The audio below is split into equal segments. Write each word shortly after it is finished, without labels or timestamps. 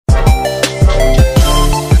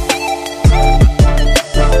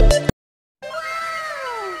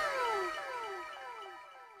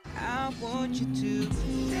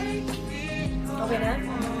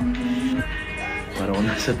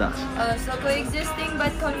attacks. So coexisting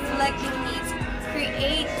but conflicting needs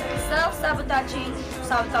create sabotaging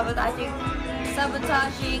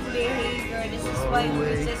behavior. This is why we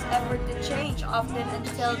resist effort to change, often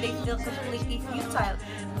until they feel completely futile.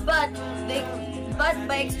 But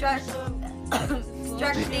by extracting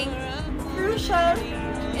crucial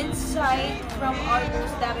insight from our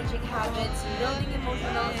most damaging habits, building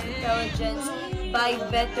emotional intelligence by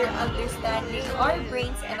better understanding our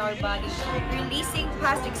brains and our bodies, releasing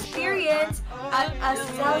past experience at a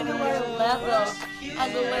cellular level,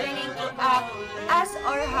 and learning to act as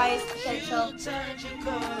our highest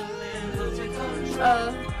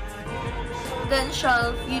uh,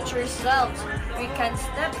 potential future selves. We can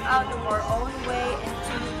step out of our own way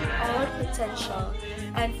into our potential.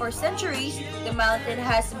 And for centuries, the mountain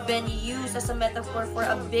has been used as a metaphor for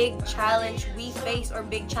a big challenge we face, or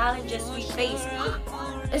big challenges we face,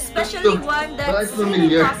 especially one that's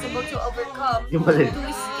really impossible to overcome.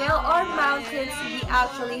 To scale our mountains, we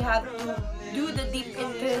actually have to do the deep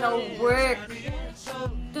internal work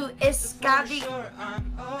to excavating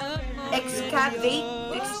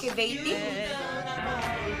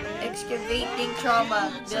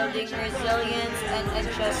trauma, building resilience, and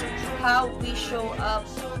adjust how we show up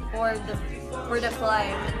for the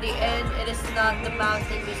climb. In the end, it is not the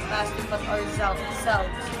mountain we master, but ourselves.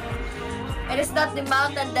 It is not the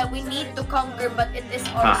mountain that we need to conquer, but it is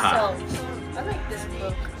ourselves. I like this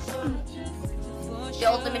book. The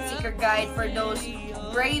ultimate seeker guide for those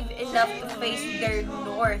brave enough to face their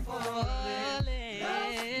north.